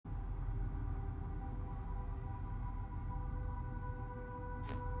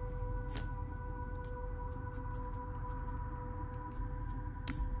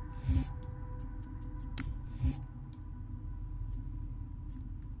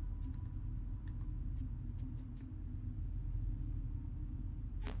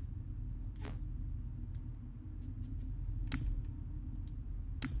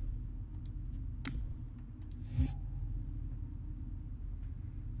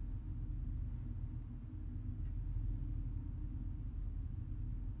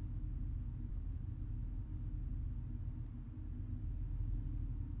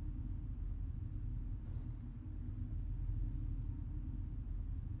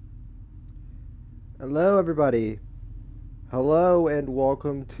Hello everybody. Hello and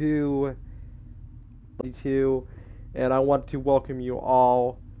welcome to 22, and I want to welcome you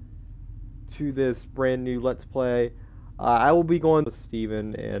all to this brand new Let's Play. I will be going with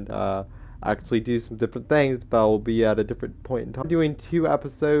Steven and actually do some different things, but I will be at a different point in time. I'm doing 2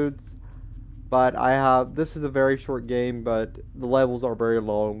 episodes, but this is a very short game, but the levels are very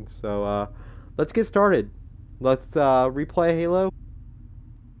long, so let's get started. Let's replay Halo.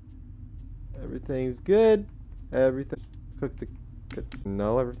 Everything's good. Everything's cooked.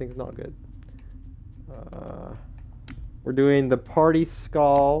 No, everything's not good. We're doing the party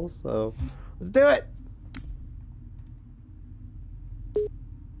skull, so let's do it.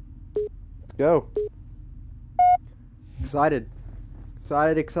 Let's go. Excited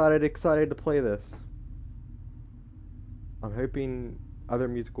to play this. I'm hoping other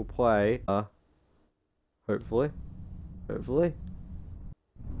music will play. Hopefully.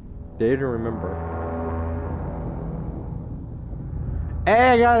 Day to remember. Hey,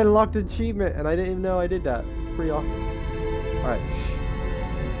 I got an unlocked achievement, and I didn't even know I did that. It's pretty awesome. All right.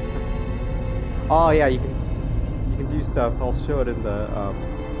 Oh yeah, you can do stuff. I'll show it in the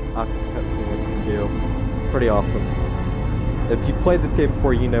after the cutscene what you can do. Pretty awesome. If you played this game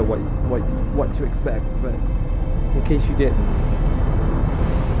before, you know what to expect. But in case you didn't.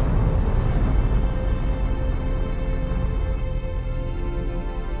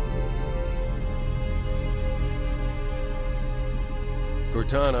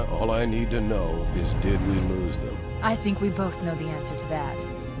 Cortana, all I need to know is, did we lose them? I think we both know the answer to that.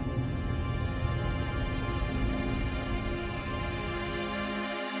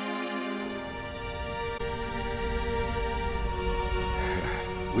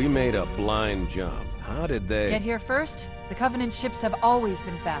 We made a blind jump. How did they... Get here first? The Covenant ships have always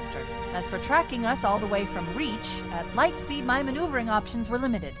been faster. As for tracking us all the way from Reach, at light speed my maneuvering options were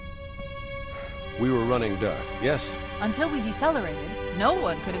limited. We were running dark, yes? Until we decelerated, no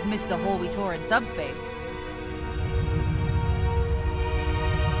one could have missed the hole we tore in subspace.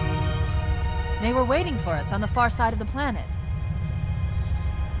 They were waiting for us on the far side of the planet.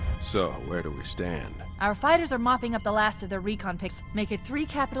 So, where do we stand? Our fighters are mopping up the last of their recon picks, make it 3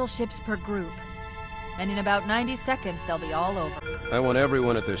 capital ships per group. And in about 90 seconds, they'll be all over. I want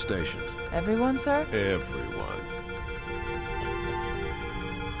everyone at their stations. Everyone, sir? Everyone.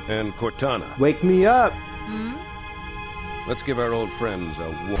 And Cortana. Wake me up! Hmm? Let's give our old friends a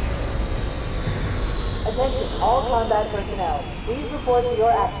Attention, all combat personnel. Please report to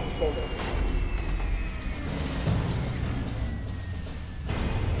your action station.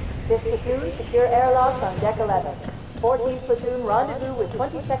 5th Platoon, secure airlocks on Deck 11. 14th Platoon, rendezvous with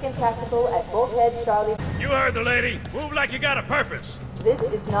 22nd Tactical at Bulkhead, Charlie. You heard the lady. Move like you got a purpose. This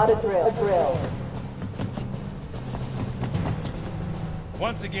is not a drill.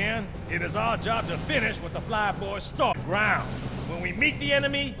 Once again, it is our job to finish what the flyboys start ground. When we meet the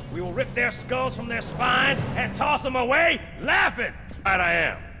enemy, we will rip their skulls from their spines and toss them away, laughing. Right I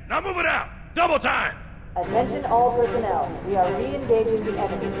am. Now move it out. Double time. Attention all personnel. We are re-engaging the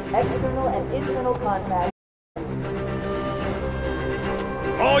enemy. External and internal contact.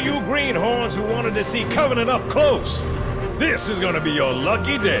 All you greenhorns who wanted to see Covenant up close, this is gonna be your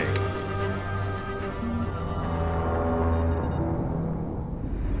lucky day.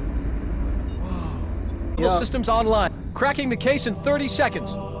 Systems online. Cracking the case in 30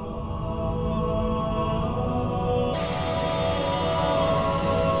 seconds.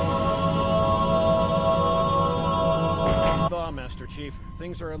 Master Chief.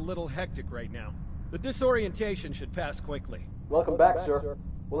 Things are a little hectic right now. The disorientation should pass quickly. Welcome back, sir.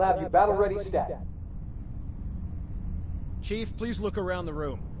 We'll have you battle-ready stat. Chief, please look around the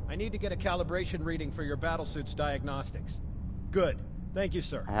room. I need to get a calibration reading for your battlesuit's diagnostics. Good. Thank you,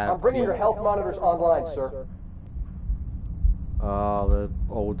 sir. I'm bringing your health monitors online, sir. The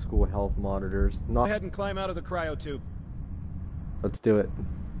old school health monitors. Go ahead and climb out of the cryo tube. Let's do it.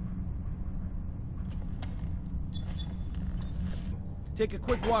 Take a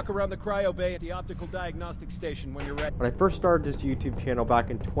quick walk around the cryo bay at the optical diagnostic station when you're ready. When I first started this YouTube channel back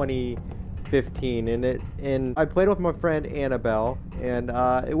in 2015, and I played with my friend Annabelle, and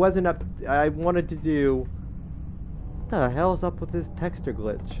it wasn't up. I wanted to do. What the hell's up with this texture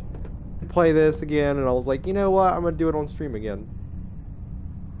glitch? Play this again, and I was like, you know what? I'm gonna do it on stream again.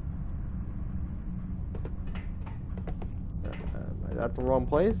 Am I at the wrong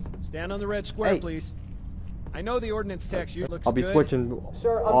place? Stand on the red square, hey. Please. I know the ordnance text looks good. I'll be switching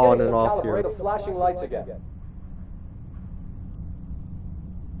Sir, I'm on getting and some off here. calibrated flashing lights again.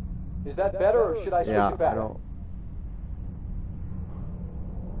 Is that better, or should I switch it back? I don't.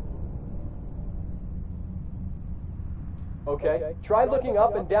 Okay. Try looking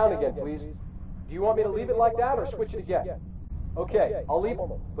up and down again, please. Do you want me to leave it like that or switch it again? Okay, I'll leave it.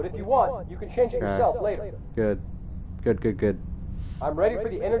 But if you want, you can change it yourself later. Good. Good. I'm ready for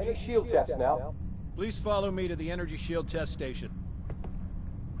the energy shield test now. Please follow me to the energy shield test station.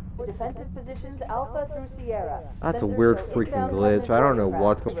 Defensive positions Alpha through Sierra. That's a Sensors weird for freaking inbound glitch. I don't know Covenant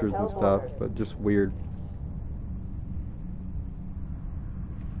what's aircraft construed and to stuff, repel but just weird.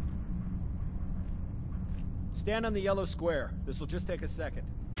 Stand on the yellow square. This will just take a second.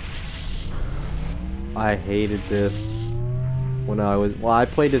 I hated this when I was... Well, I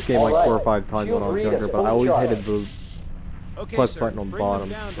played this game like 4 or 5 times when I was younger, but I always hated the Okay, plus sir. button on the Bring them bottom,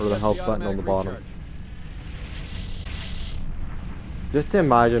 down to or the test health button on the automatic bottom. recharge. Just to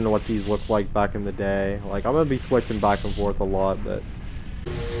imagine what these looked like back in the day. Like, I'm gonna be switching back and forth a lot, but...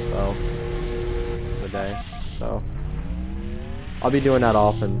 So... The day. So... I'll be doing that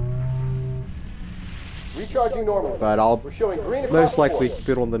often. Recharging normally. But I'll We're showing green across most the likely board. keep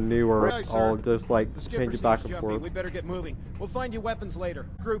it on the newer. Right, sir. I'll just like The skipper change it seems back and jumpy. forth. We better get moving. We'll find you weapons later.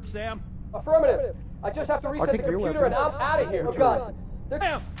 Group, Sam. Affirmative. I just have to reset the take your computer and weapon. I'm out of here. Oh God.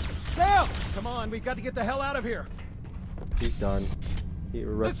 Sam! Sam! Come on, we've got to get the hell out of here. He's done.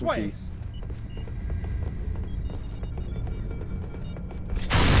 Rest This in way. peace.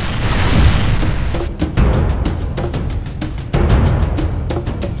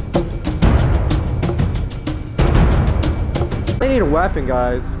 I need a weapon,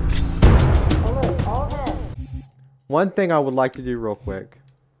 guys. Alert, all hands. One thing I would like to do real quick.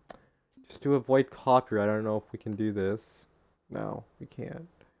 Just to avoid copyright, I don't know if we can do this. No, we can't.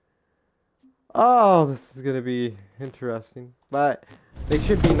 Oh, this is gonna be interesting. But they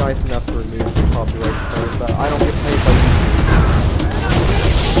should be nice enough to remove the copyright code, but I don't get paid by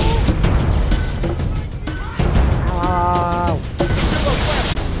Ow!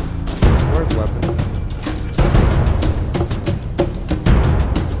 Where's weapon?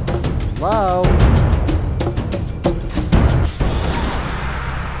 Hello?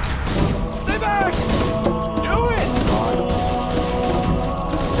 Stay back! Do it!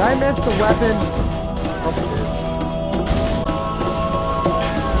 Did I miss the weapon? Probably did.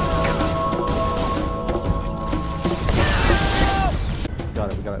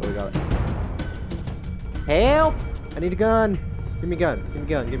 We got it. Help! I need a gun. Give me a gun. Give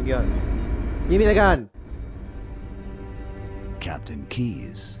me a the gun. Captain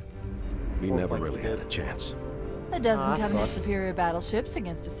Keyes. We never really had a chance. A dozen Ah, Covenant sucks. superior battleships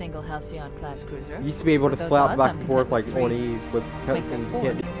against a single Halcyon-class cruiser. You used to be able to With those flap odds, back I'm and forth content like with on three. ease with Makes it cutscenes. four. You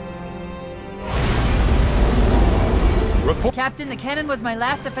can't do. Report. Captain, the cannon was my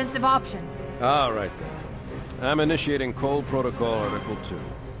last offensive option. All right then. I'm initiating Cole Protocol Article 2.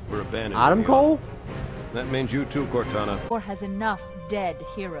 We're abandoning Adam the Cole? That means you too, Cortana. War has enough dead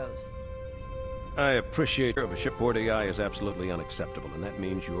heroes. I appreciate of a shipboard AI is absolutely unacceptable, and that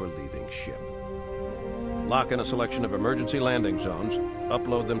means you're leaving ship. Lock in a selection of emergency landing zones,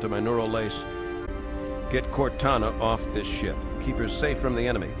 upload them to my neural lace, get Cortana off this ship. Keep her safe from the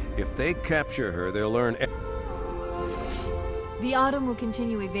enemy. If they capture her, they'll learn... The Autumn will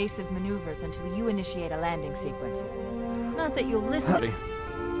continue evasive maneuvers until you initiate a landing sequence. Not that you'll listen. Ready?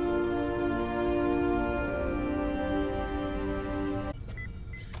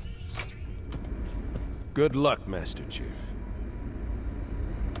 Good luck, Master Chief.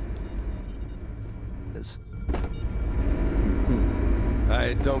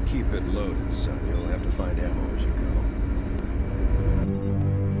 I don't keep it loaded, son. You'll have to find ammo as you go.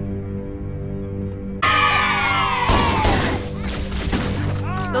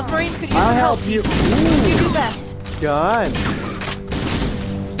 Those Marines could use I'll some help help, you. Chief. You do best. Gun.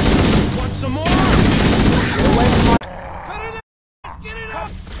 Want some more?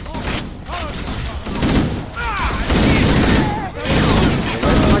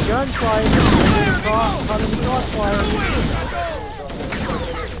 My gunfire.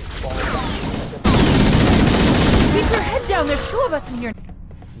 Keep your head down. There's two of us in here.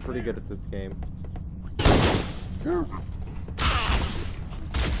 I'm pretty good at this game.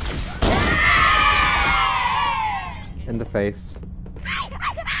 In the face.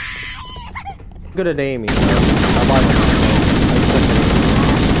 Good at aiming. I like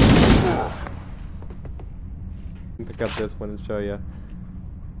it. Pick up this one and show you.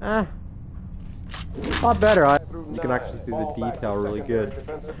 A lot better. You can actually see the detail really good.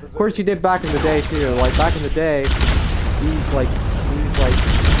 Of course, you did back in the day too. Like back in the day, these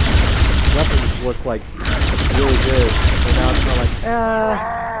weapons look like really good. And now it's kind of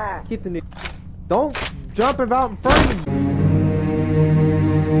like, keep the new. Don't jump about in front of me,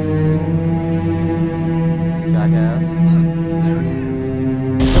 jackass.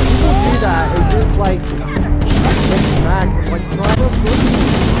 People see that. It's just like. Back, like,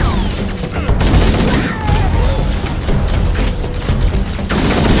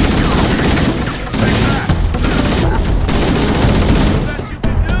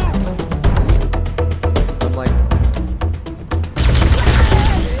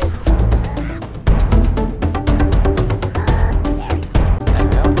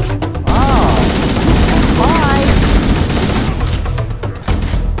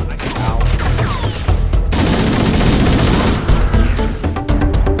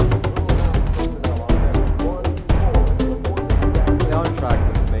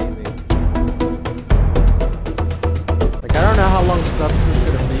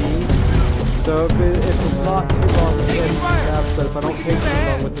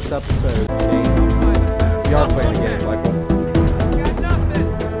 this episode game. So y'all playing the game like one.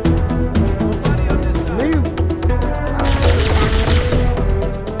 Move!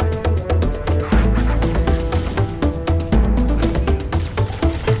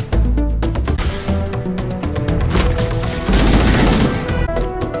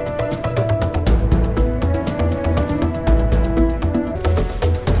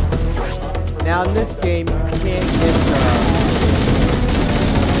 Now in this game, you can't get energy.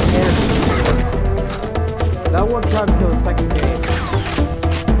 That won't come until the second game.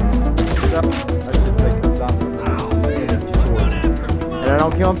 I should say comes out from the energy sword. And I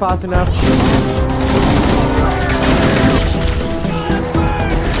don't kill him fast enough.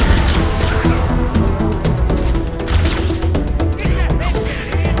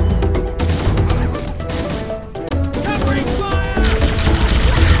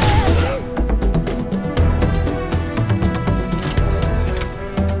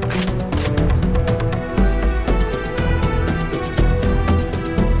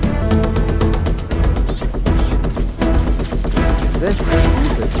 This is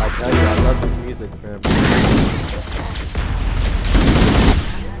music, I tell you, I love this music, man.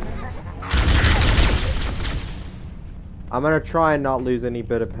 I'm gonna try and not lose any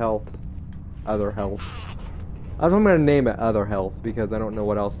bit of health. Other health. That's what I'm gonna name it, other health, because I don't know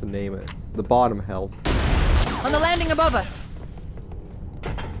what else to name it. The bottom health. On the landing above us.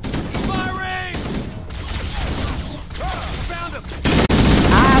 Firing! Found him!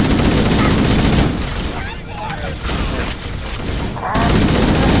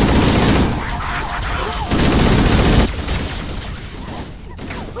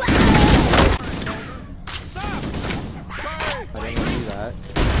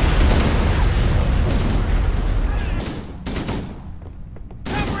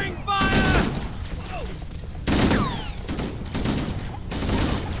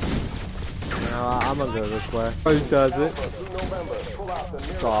 I'm gonna go this way. Who does it?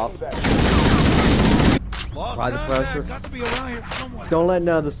 Stop. Apply the pressure. Don't let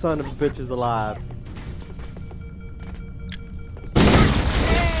none of the son of a bitches alive.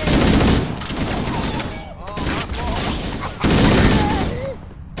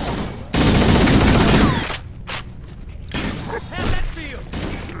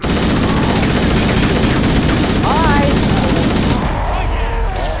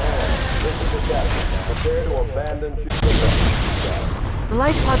 The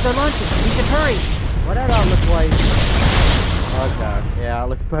life pods are launching. We should hurry. What does that look like? Okay, yeah, it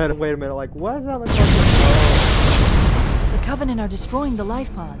looks better. Wait a minute, like, what does that look like? Oh. The Covenant are destroying the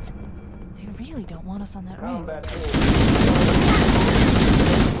life pods. They really don't want us on that ring.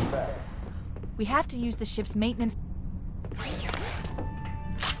 We have to use the ship's maintenance.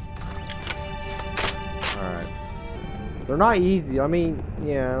 Alright. They're not easy. I mean,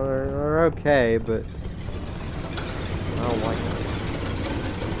 yeah, they're okay, but I don't like them.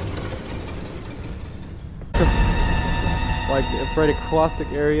 Like, afraid of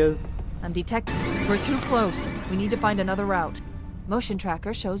caustic areas. I'm detecting. We're too close. We need to find another route. Motion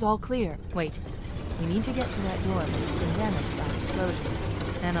tracker shows all clear. Wait. We need to get to that door, but it's been damaged by an explosion.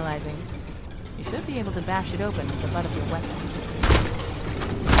 Analyzing. You should be able to bash it open with the butt of your weapon.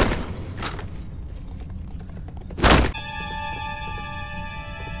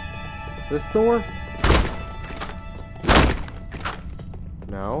 This door?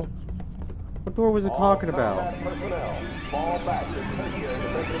 No. What door was it talking about?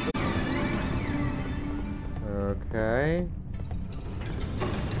 Okay.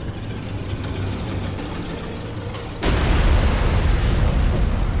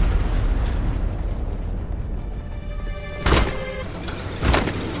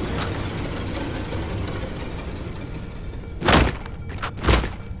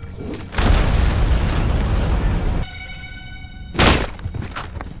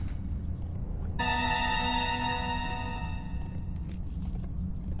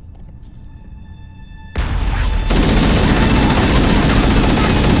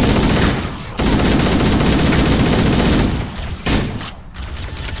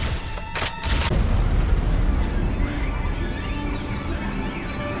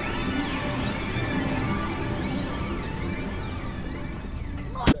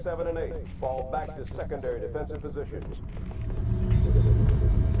 Fall back to secondary defensive positions.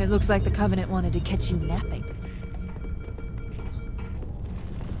 It looks like the Covenant wanted to catch you napping.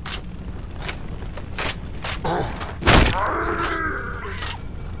 That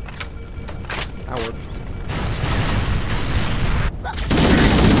worked.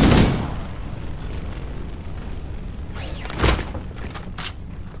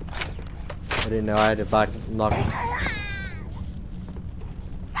 I didn't know I had to back knock.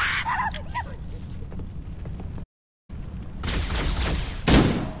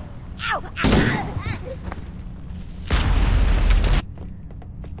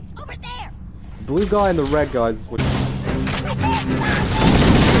 Over there. Blue guy and the red guy is what.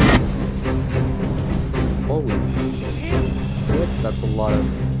 Holy shit, that's a lot of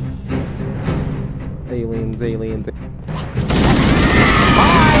aliens. The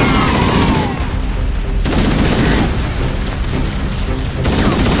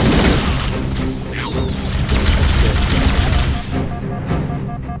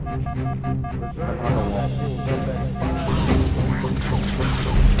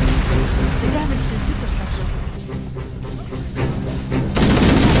damage to the superstructures is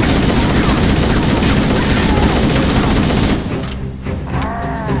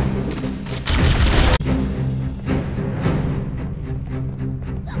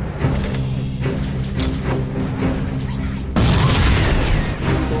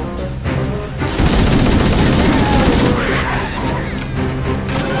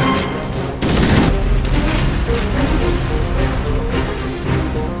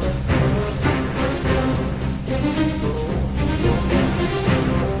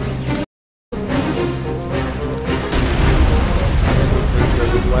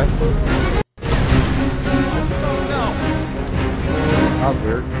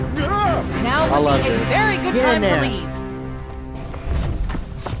now would be a very good time to leave.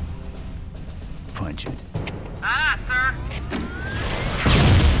 Punch it. Ah, sir.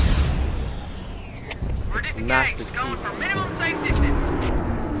 We're disengaged, going for minimum safe distance.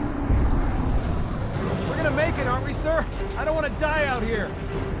 We're gonna make it, aren't we, sir? I don't want to die out here.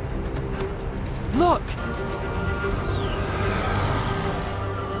 Look!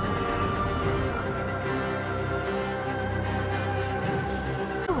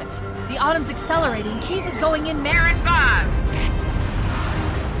 The Autumn's accelerating. Keys is going in there in 5.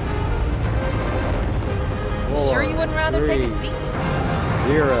 You sure you wouldn't rather take a seat?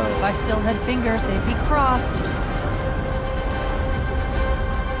 0. If I still had fingers, they'd be crossed.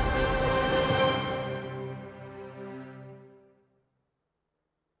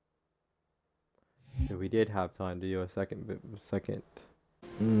 Yeah, we did have time to do a second.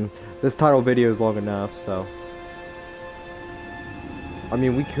 This title video is long enough, so. I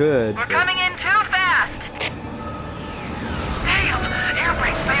mean, we could. We're coming in too fast. Damn! Air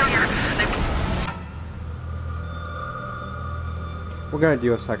brake failure. We're gonna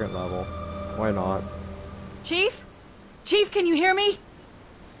do a second level. Why not? Chief? Chief, can you hear me?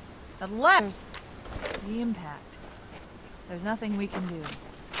 At last, the impact. There's nothing we can do.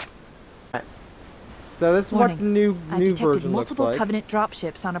 So this is what the new I've detected version multiple looks like. Covenant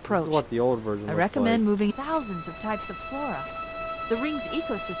dropships on approach. This is what the old version I looks recommend like. moving thousands of types of flora. The ring's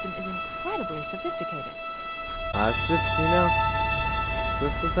ecosystem is incredibly sophisticated. It's just, you know, it's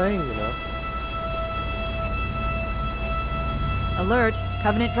just the thing, you know. Alert!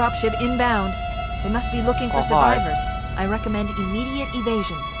 Covenant dropship inbound. They must be looking for survivors. I recommend immediate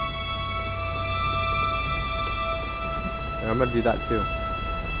evasion. And I'm gonna do that too.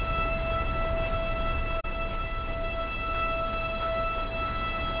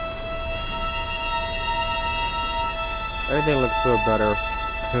 Everything looks so better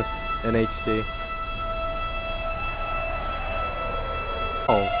in HD.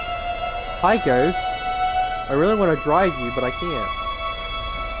 Oh. Hi, Ghost. I really want to drive you, but I can't.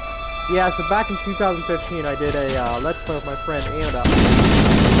 Yeah, so back in 2015, I did a Let's Play with my friend Anna.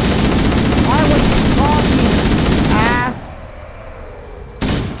 I was talking, ass!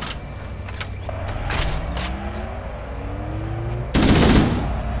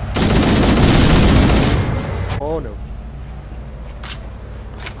 Oh no.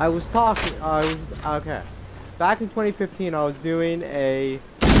 Okay. Back in 2015, I was doing a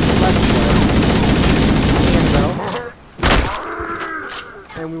Let's Play,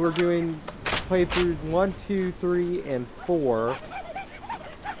 and we were doing playthroughs 1, 2, 3, and 4,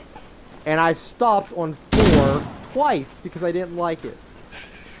 and I stopped on 4 twice because I didn't like it.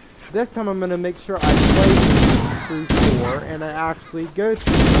 This time I'm gonna make sure I play through 4, and I actually go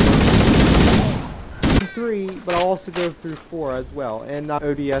through 3, but I'll also go through 4 as well, and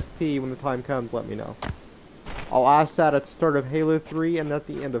ODST when the time comes, let me know. I'll ask that at the start of Halo 3 and at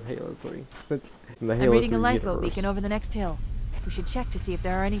the end of Halo 3, since it's in the Halo 3 I'm reading a lifeboat universe. beacon over the next hill. We should check to see if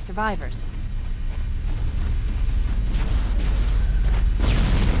there are any survivors.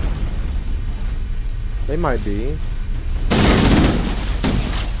 They might be.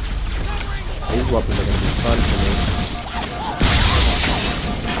 These weapons are gonna be fun for me.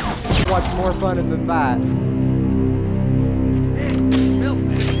 What's more fun than that?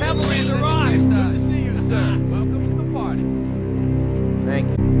 Cavalry's arrived. Good to see you, sir. Welcome to the party. Thank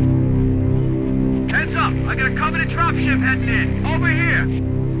you. Heads up! I got a Covenant dropship heading in. Over here.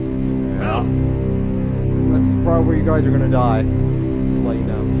 Yeah. That's probably where you guys are gonna die. Just to let you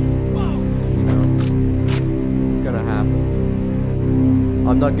know. You know. It's gonna happen.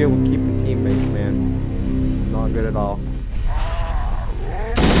 I'm not good with keeping teammates, man. Not good at all.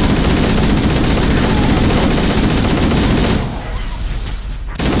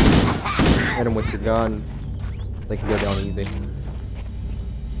 Hit him with your gun. They can go down easy.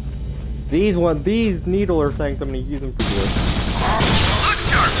 These needler things, I'm gonna use them for good.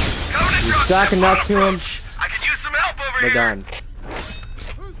 You're stacking up to him. I could use some help over They're done.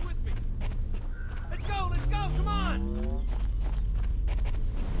 Who's with me? Let's go, come on!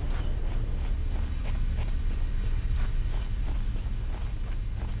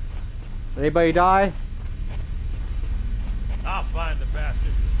 Anybody die? I'll find the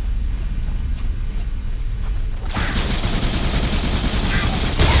bastard.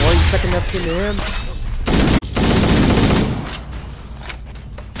 Or you second up to him?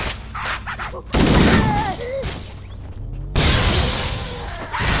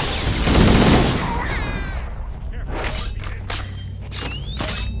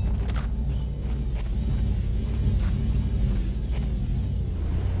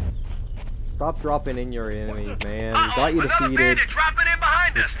 Stop dropping in your enemies, man. We got you defeated. Dropping in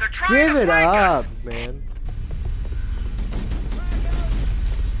behind us. They're trying Give to it flank up, us. man.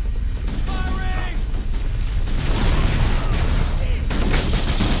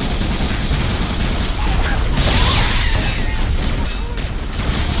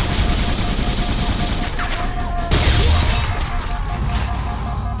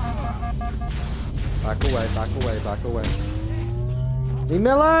 Back away, back away, back away. Leave me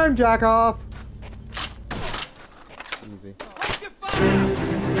alone, jack off! Easy. Thank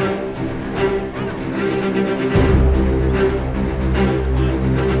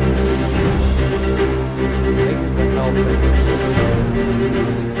you for helping.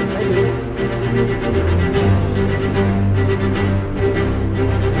 Thank you.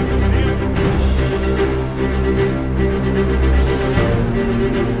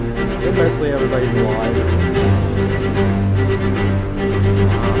 Mostly everybody's alive.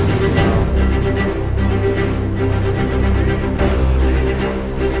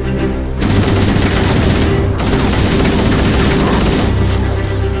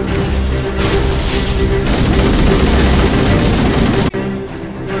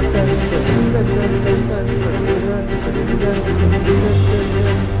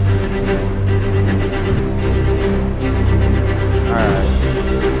 Alright.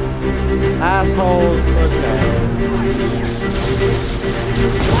 Assholes, okay.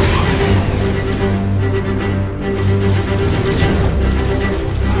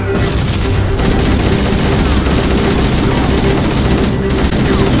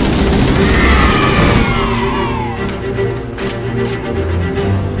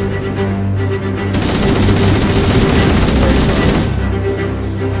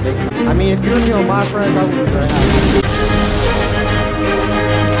 I mean, if you're killing my friends, I would be very happy.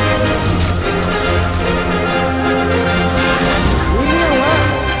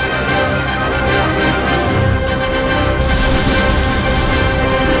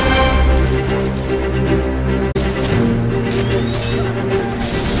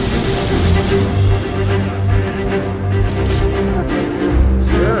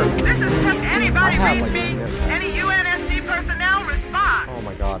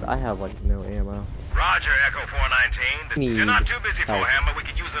 I have like no ammo. Roger, Echo 419. You're not too busy for him, but we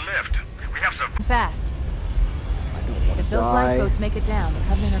could use a lift. We have some Fast. If those lifeboats make it down, the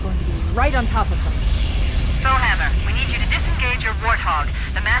Covenant are going to be right on top of them. Hammer, we need you to disengage your Warthog.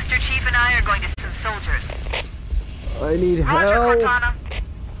 The Master Chief and I are going to some soldiers. I need help. Roger, Cortana.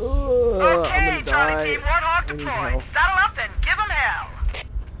 Okay, Charlie Team, Warthog deployed. Saddle up and give them hell.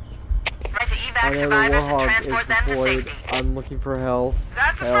 Right to evac survivors and transport them to safety. I'm looking for help.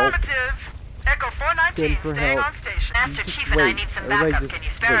 That's affirmative. Echo 419, staying on station. Master Chief and I need some backup. Can you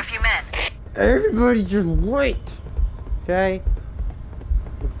spare a few men? Everybody just wait! Okay?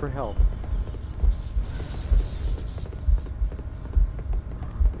 Look for help.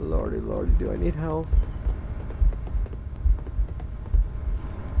 Lordy, lordy, do I need help?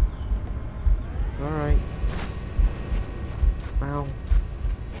 Alright. Ow.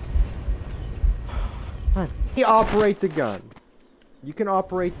 You operate the gun. You can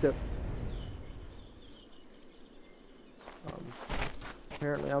operate the...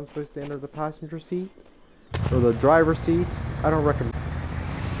 apparently I'm supposed to enter the passenger seat. Or the driver's seat. I don't recommend...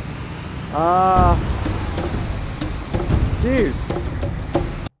 dude!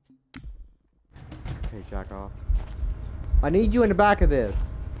 Okay, jack off. I need you in the back of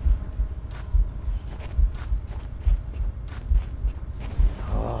this.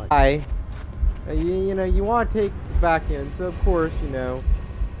 Hi. You know, you want to take back in, so of course, you know,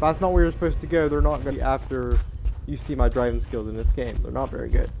 if that's not where you're supposed to go, they're not going to be after you see my driving skills in this game. They're not very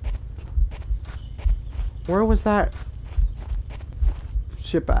good. Where was that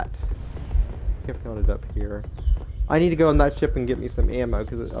ship at? I found it up here. I need to go on that ship and get me some ammo,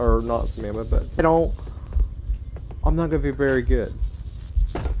 or not some ammo, but I'm not going to be very good.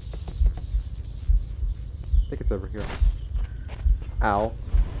 I think it's over here. Ow.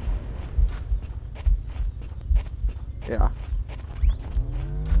 Yeah.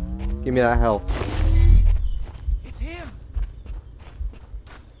 Give me that health. It's him.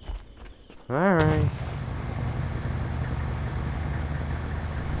 Alright.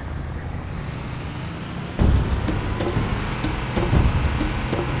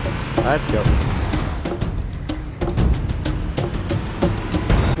 Let's go.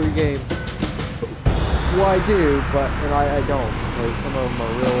 3 games. Well, I do, but I don't. Because some of them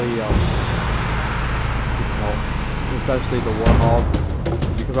are really, especially the Warhol.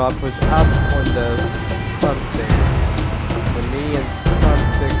 You can probably push up on the thumbstick. For me and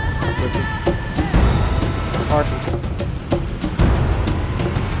thumbsticks with the parking.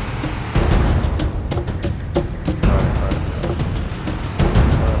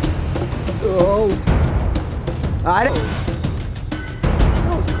 Oh! I didn't.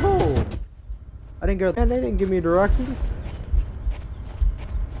 That was cool. I didn't go. And they didn't give me directions.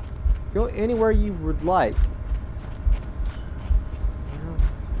 Go anywhere you would like.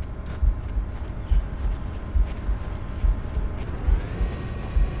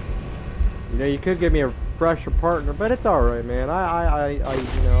 You know, you could give me a fresher partner, but it's all right, man. I you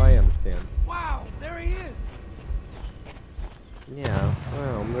know, I understand. Wow, there he is. Yeah,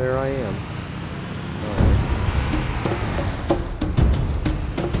 well, there I am.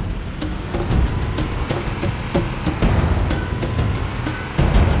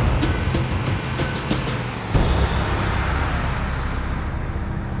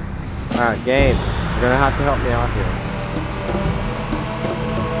 Alright, game. You're gonna have to help me out here.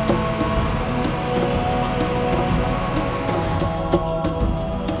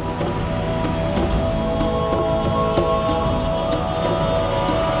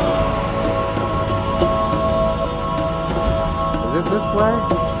 Is it this way?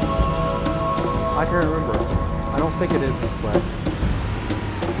 I can't remember. I don't think it is this way.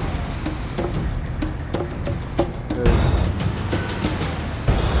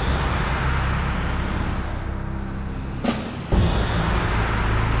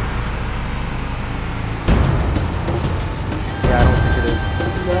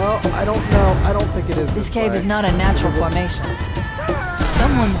 I don't think it is. This cave is not a natural formation.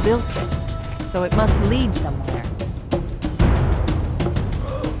 Someone built it, so it must lead somewhere.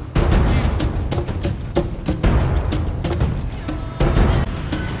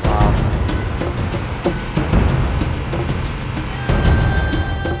 Wow.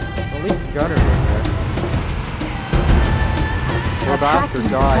 At least the gunner was there. We're about to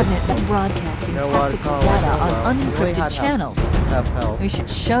die. Broadcasting You know what? tactical data on unencrypted channels. We should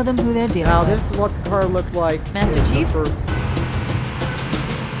show them who they're dealing now, with. Now, this is what the car looked like. Master Chief? Oh,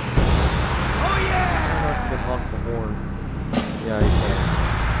 yeah! I don't know if you can honk the horn. Yeah, you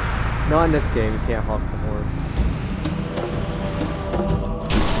can. Not in this game, you can't honk the horn.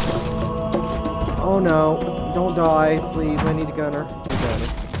 Oh no, don't die, please. I need a gunner.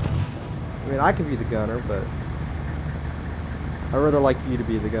 I mean, I could be the gunner, but I'd rather like you to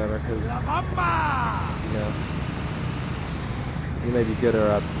be the gunner, because, you know, you may be gooder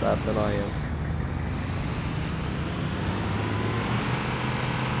at that than I am.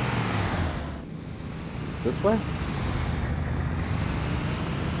 This way?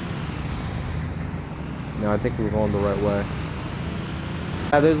 No, I think we're going the right way.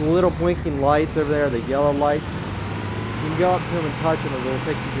 There's little blinking lights over there, the yellow lights. You can go up to them and touch them, and it'll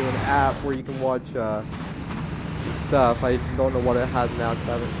take you to an app where you can watch stuff. I don't know what it has now because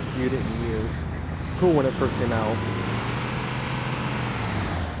I haven't viewed it in years. Cool when it first came out.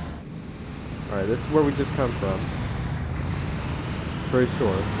 Alright, this is where we just come from. Pretty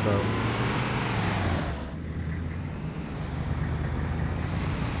sure, so.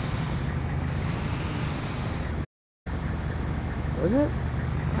 Was it?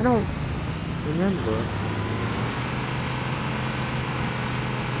 I don't remember.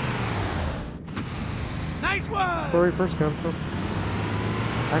 Nice one! Where we first come from?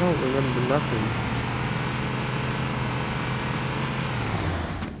 I don't remember nothing.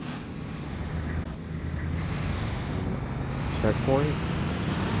 Checkpoint.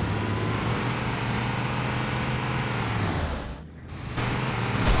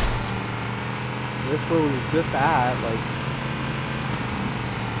 This is where we were just at, like.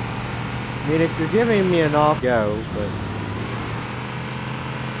 I mean, if you're giving me an off go, but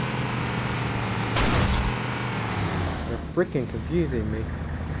you're freaking confusing me.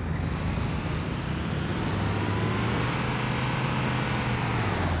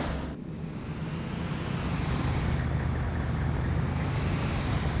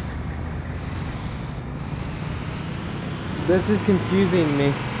 This is confusing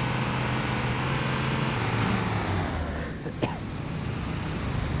me.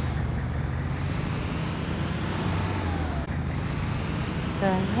 The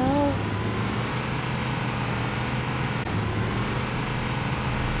hell?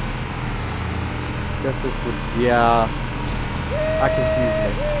 Guess this would, yeah. That confused me.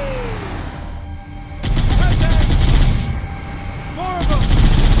 More of them!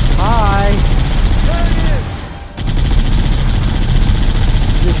 Hi! There he is!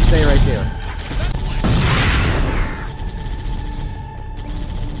 Just stay right there.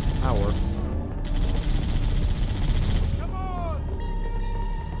 That works. Come on!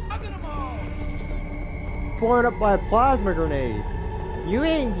 Look at them all! Blown up by a plasma grenade. You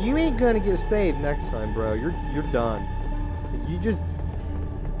ain't gonna get saved next time, bro. You're done. You just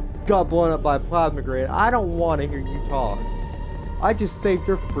got blown up by a plasma grenade. I don't want to hear you talk. I just saved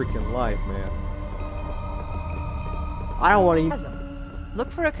your freaking life, man. I don't want to.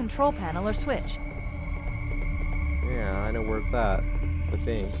 Look for a control panel or switch. Yeah, I know where it's at. I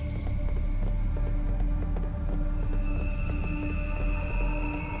think.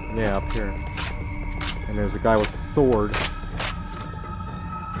 Yeah, up here. And there's a guy with a sword.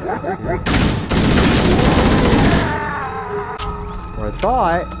 Or I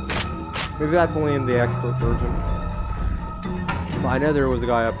thought. Maybe that's only in the expert version. But I know there was a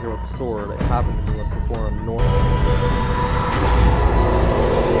guy up here with a sword. It happened to be left before him north.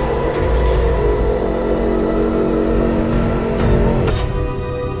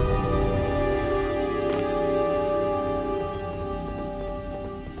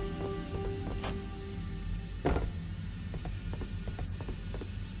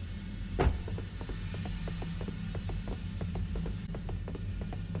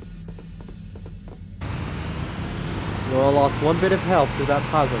 Well, I lost one bit of health to that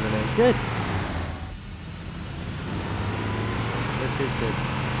plasma grenade. Good. Good.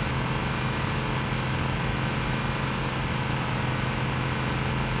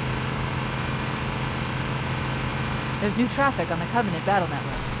 There's new traffic on the Covenant battle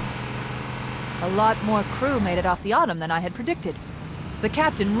network. A lot more crew made it off the Autumn than I had predicted. The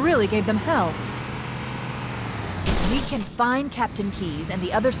captain really gave them hell. If we can find Captain Keyes and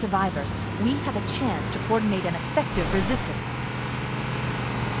the other survivors, we have a chance to coordinate an effective resistance.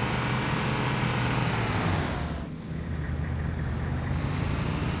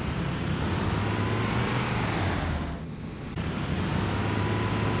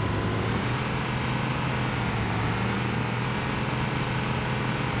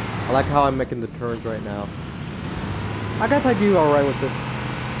 I like how I'm making the turns right now. I guess I do alright with this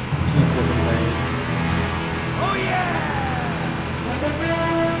cheap looking thing. Oh yeah!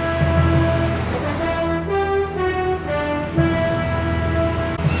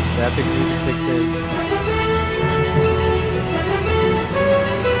 The epic music kicks in.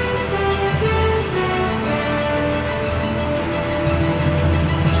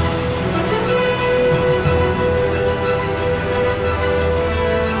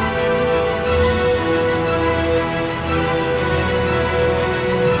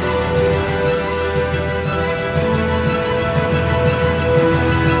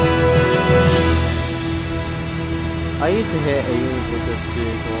 I used to hit aliens with this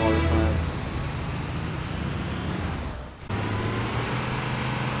vehicle all the time.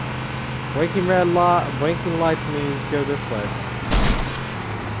 Blinking lights means go this way.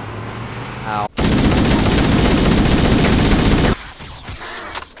 Ow.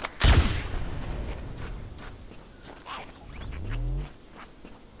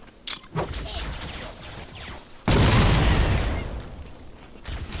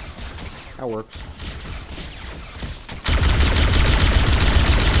 That works.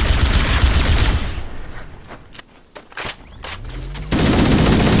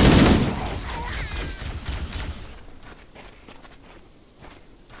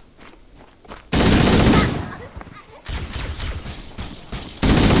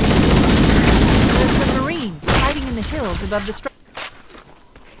 Hills above the structure.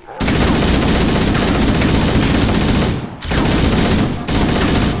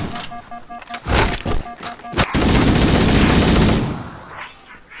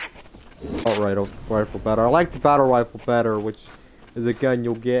 Rifle better. I like the battle rifle better, which is a gun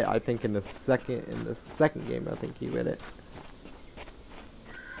you'll get, I think, in the second game. I think you get it.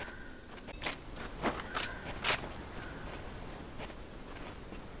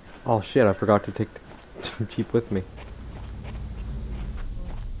 Oh shit, I forgot to take the Jeep with me.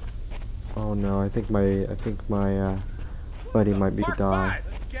 Oh no, I think my buddy might be to die.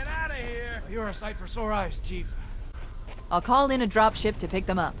 Let's get out of here. You're a sight for sore eyes, Chief. I'll call in a dropship to pick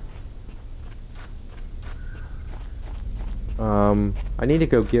them up. I need to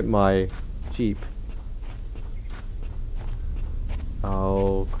go get my Jeep.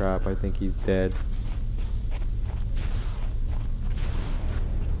 Oh crap, I think he's dead.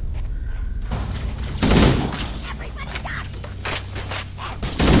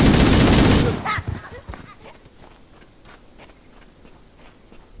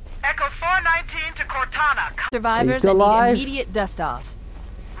 Echo 419 to Cortana. Survivors still and alive? the immediate dust-off.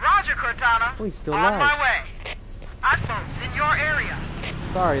 Roger, Cortana. Oh, he's still On alive. my way. Assaults in your area.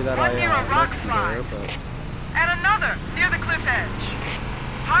 Sorry that One near a rock left you slide. there, but And another near the cliff edge.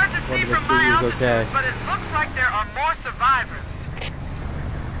 Hard to see Wanted to from make sure my he was altitude, okay. but it looks like there are more survivors.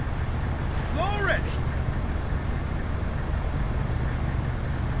 Glory!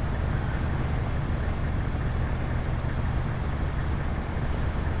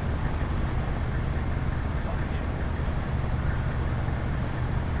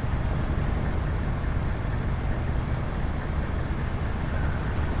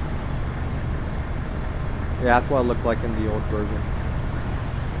 yeah, that's what it looked like in the old version.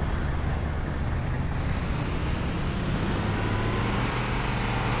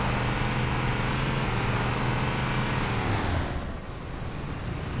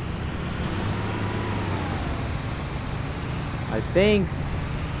 I think,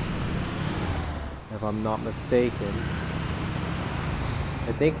 if I'm not mistaken,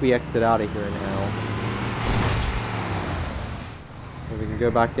 I think we exit out of here now. And we can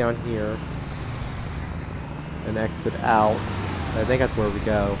go back down here and exit out. I think that's where we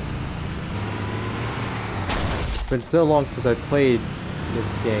go. It's been so long since I played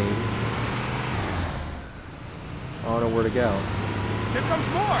this game. I don't know where to go. Here comes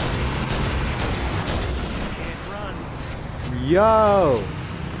more! Can't run. Yo!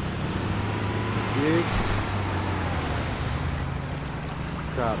 Dude.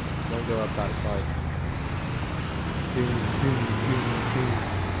 Crap, don't go up that side. Doom, doom, doom,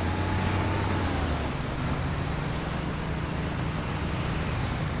 doom.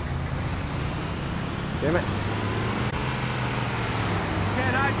 Damn it.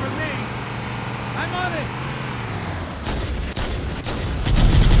 Can't hide from me. I'm on it.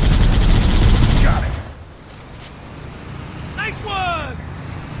 Got it. Nice one.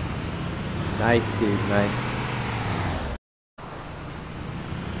 Nice, dude, nice.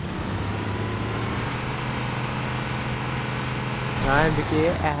 Time to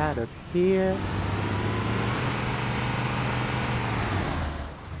get out of here.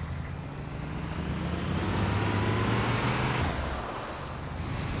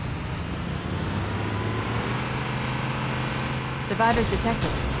 Survivors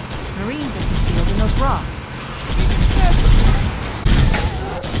detected. Marines are concealed in those rocks.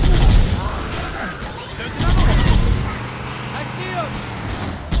 There's another one. I see him.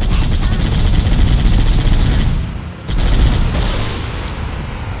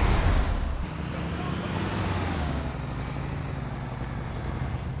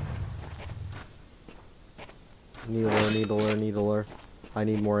 Needler. I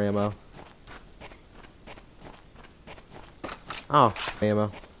need more ammo. Oh,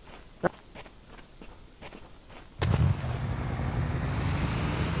 ammo.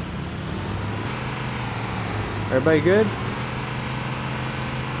 Everybody good?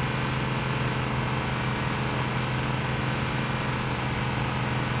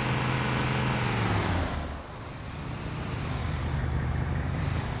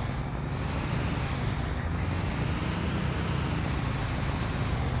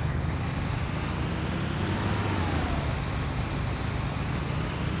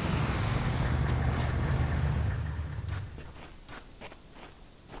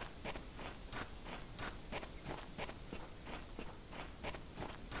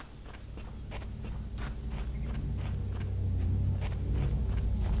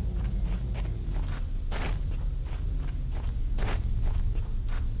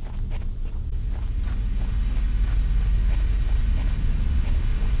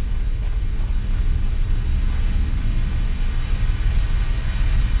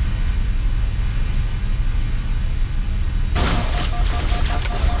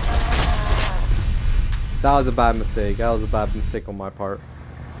 That was a bad mistake. That was a bad mistake on my part.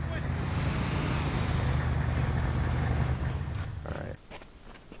 Alright.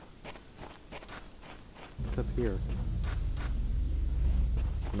 What's up here?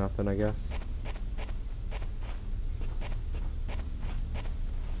 Nothing, I guess.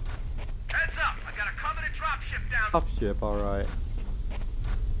 Top ship, alright.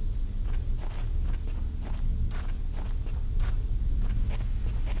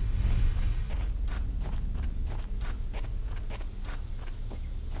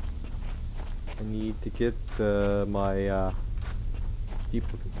 I need to get my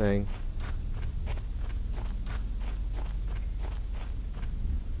duplicate thing.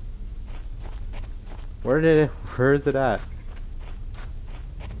 Where is it at?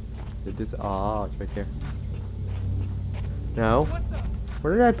 Did this? Ah, it's right there. No.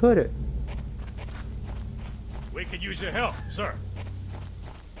 Where did I put it? We could use your help, sir.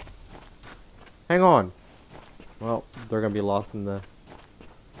 Hang on. Well, they're gonna be lost in the.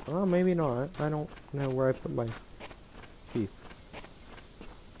 Well, maybe not. I don't know where I put my teeth.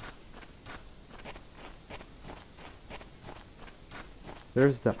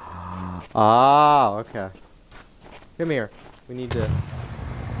 There's the. Ah, okay. Come here. We need to. Well,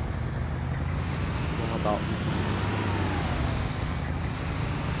 how about?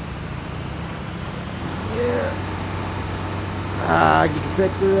 Yeah. Ah, you can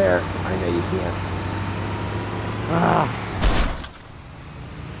fit through there. I know you can't. Ah.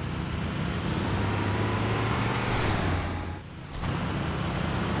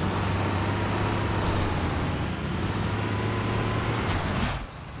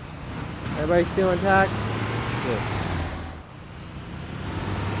 Everybody still intact? Good.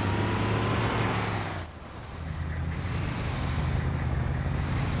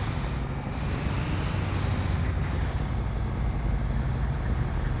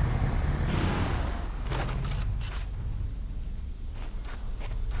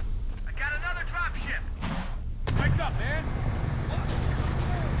 I got another drop ship. Wake up, man.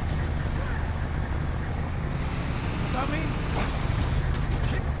 Coming.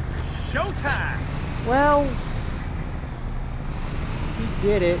 Showtime! Well, he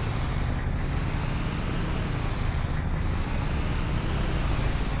did it.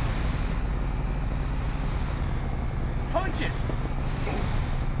 Punch it!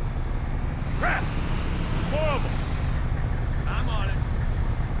 Crap! Horrible! I'm on it.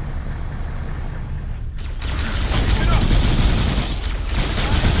 Get up!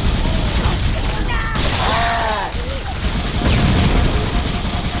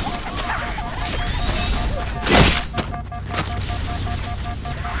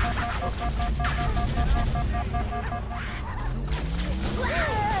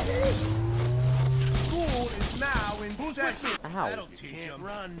 Ow. That'll teach him.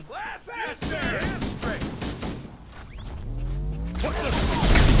 Run. Blast yes, sir. Straight. What the?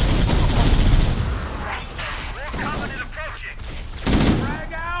 Covenant approaching.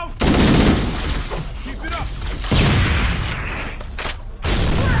 Drag out. Keep it up.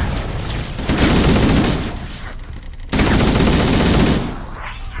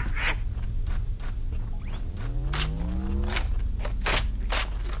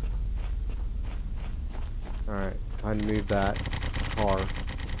 Alright, time to move that car.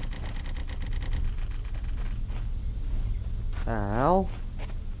 Al?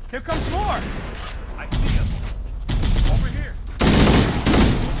 Here comes more! I see him. Over here.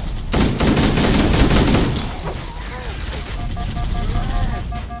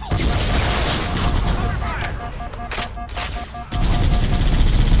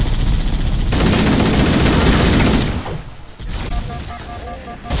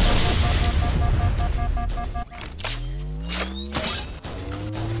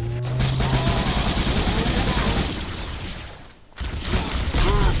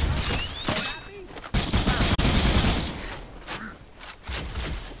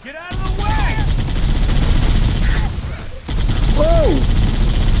 Get out of the way! Whoa!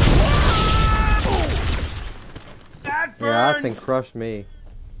 That burns! Yeah, that thing crushed me.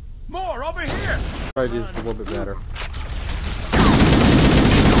 More over here! Try to do this a little bit better.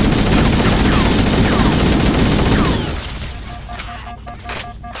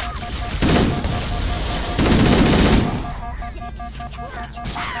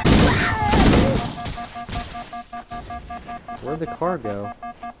 Where'd the car go?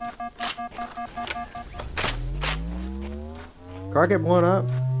 Car get blown up?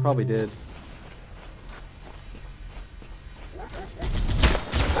 Probably did.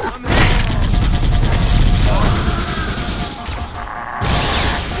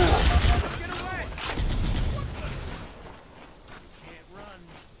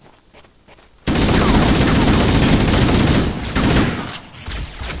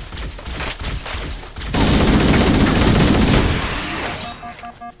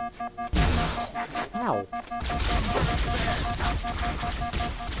 Ow.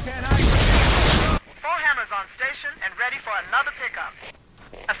 Four hammers on station and ready for another pickup.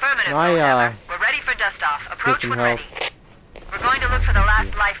 Affirmative, I, Four Hammer. We're ready for dust off. Approach some when health. ready. We're going to look for the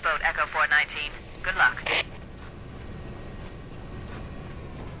last lifeboat, Echo 419. Good luck.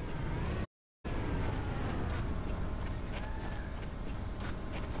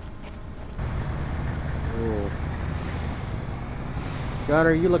 Ooh.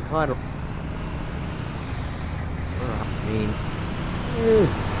 Gunner, you look kind of mean. Let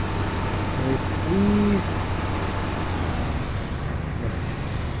me squeeze.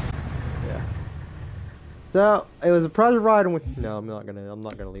 Yeah. So it was a pleasure riding with. No, I'm not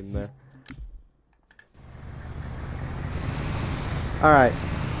gonna leave him there. All right.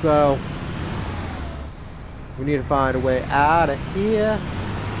 So we need to find a way out of here.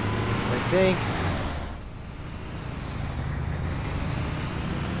 I think.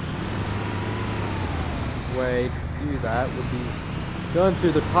 Way to do that would be going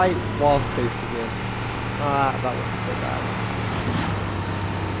through the tight wall space again. That wasn't so bad.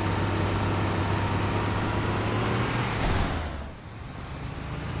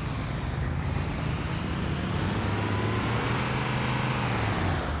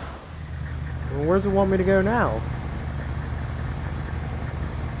 Well, where's it want me to go now?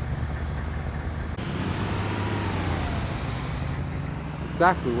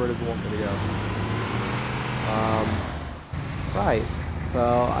 Exactly where does it want me to go? Right. So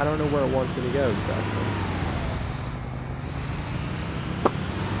I don't know where it wants me to go exactly.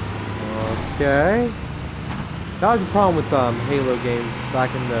 Okay. That was the problem with Halo games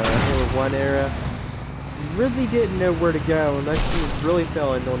back in the Halo 1 era. You really didn't know where to go unless you were really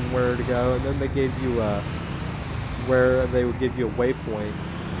feeling on where to go, and then they gave you where they would give you a waypoint.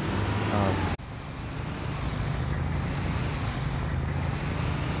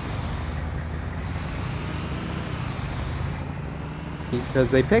 Because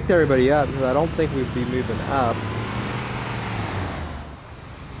they picked everybody up, so I don't think we'd be moving up.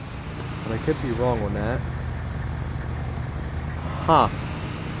 But I could be wrong on that. Huh.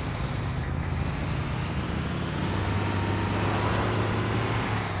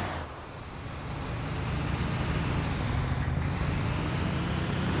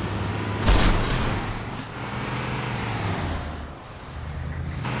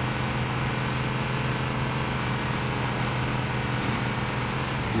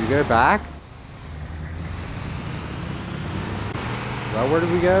 Go back? Well, where did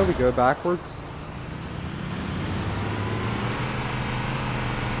we go? We go backwards?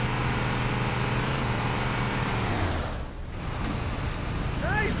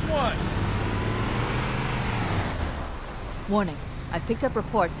 Nice one! Warning. I've picked up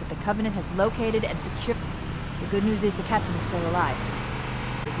reports that the Covenant has located and secured... The good news is the captain is still alive.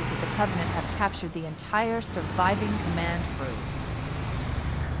 The news is that the Covenant have captured the entire surviving command crew.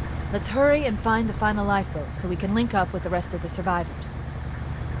 Let's hurry and find the final lifeboat so we can link up with the rest of the survivors.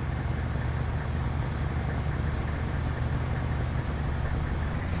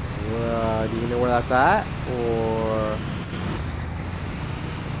 Do you know where that's at? Or...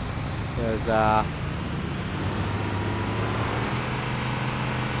 Because,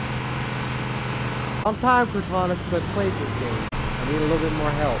 on time, Cortana, to play this game. I need a little bit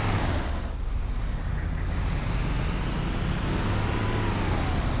more help.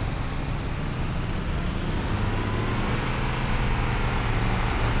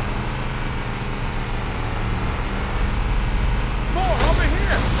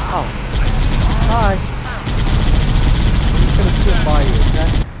 Oh. Hi. I'm just gonna skip by you, okay?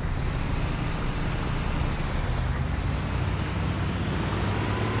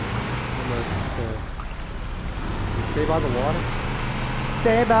 Stay by the water?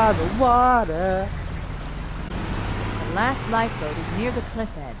 Stay by the water! The last lifeboat is near the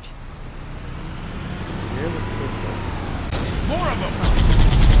cliff edge. Near the cliff edge. More of them!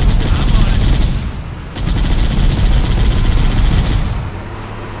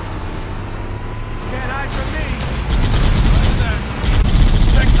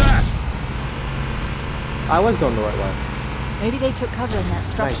 I was going the right way. Maybe they took cover in that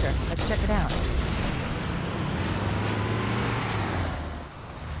structure. Nice. Let's check it out.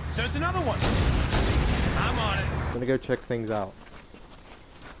 There's another one. I'm on it. I'm gonna go check things out.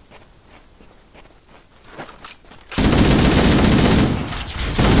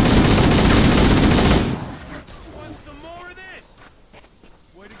 Want some more of this?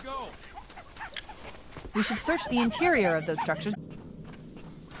 Way to go. We should search the interior of those structures.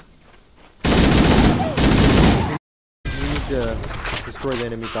 We need to destroy the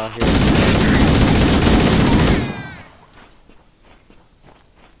enemies out here.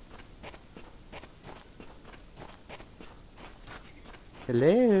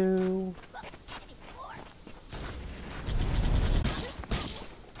 Hello.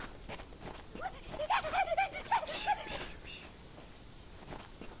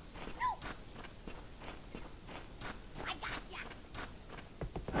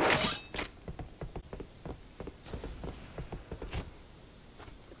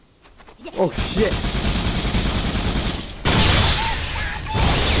 Oh shit!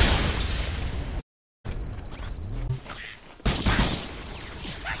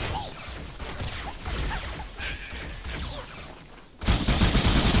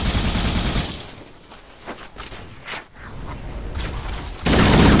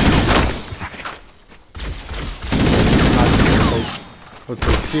 With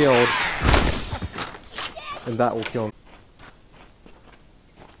the shield, and that will kill him.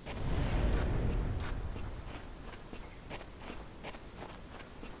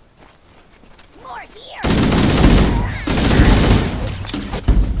 More here.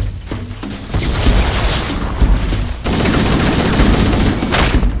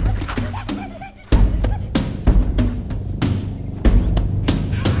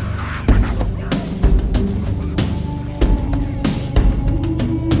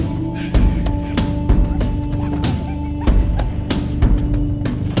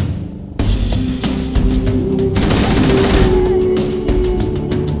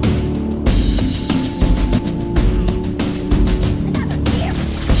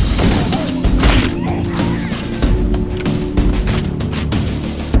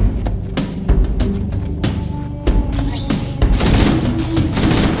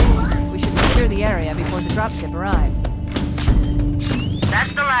 Dropship arrives.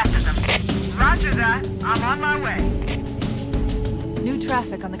 That's the last of them. Roger that. I'm on my way. New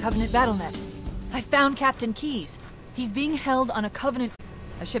traffic on the Covenant BattleNet. I found Captain Keyes. He's being held on a Covenant...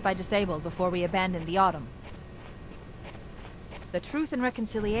 a ship I disabled before we abandoned the Autumn. The Truth and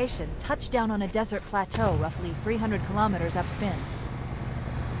Reconciliation touched down on a desert plateau roughly 300 kilometers upspin.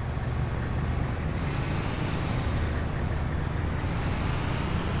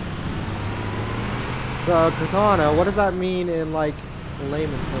 So, Katana, what does that mean in, like, layman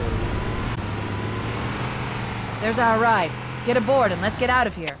terms? There's our ride. Get aboard and let's get out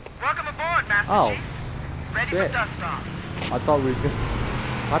of here. Welcome aboard, Master Oh. Chief. Ready Shit. for dust off. I thought we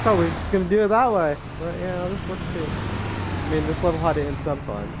were just gonna do it that way. But yeah, this works too. I mean, this level had to end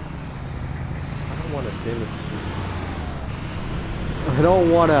sometime. I don't want to damage you. I don't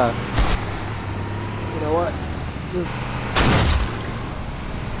want to... You know what?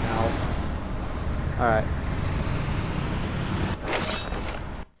 Ow. Alright.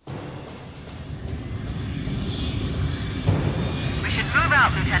 We should move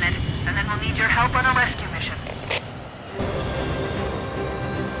out, Lieutenant, and then we'll need your help on a rescue mission.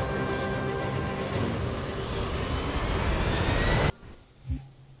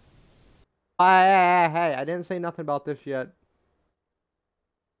 Hey, I didn't say nothing about this yet.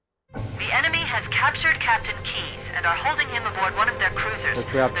 The enemy has captured Captain Keyes and are holding him aboard one of their cruisers,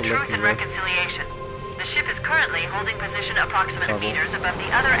 Let's wrap the the Truth listen and to this. Reconciliation. The ship is currently holding position approximate meters above the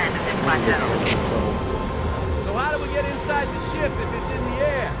other end of this plateau. So how do we get inside the ship if it's in the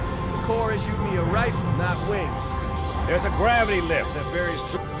air? The Corps issued me a rifle, not wings. There's a gravity lift that varies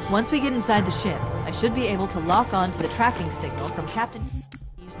true. Once we get inside the ship, I should be able to lock on to the tracking signal from Captain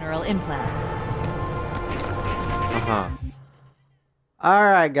Keyes' neural implants.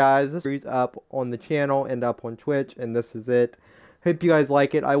 Alright guys, this series up on the channel and up on Twitch, and this is it. Hope you guys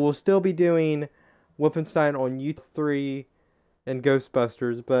like it. I will still be doing Wolfenstein on YouTube 3 and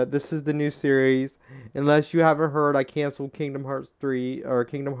Ghostbusters, but this is the new series. Unless you haven't heard, I canceled Kingdom Hearts 3, or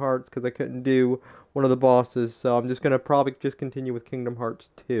Kingdom Hearts, because I couldn't do one of the bosses, so I'm just going to probably just continue with Kingdom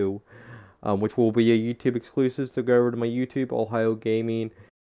Hearts 2, which will be a YouTube exclusive, so go over to my YouTube, Ohio Gaming,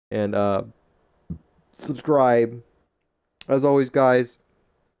 and subscribe. As always, guys,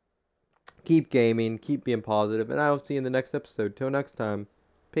 keep gaming, keep being positive, and I will see you in the next episode. Till next time,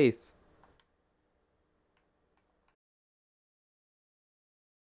 peace.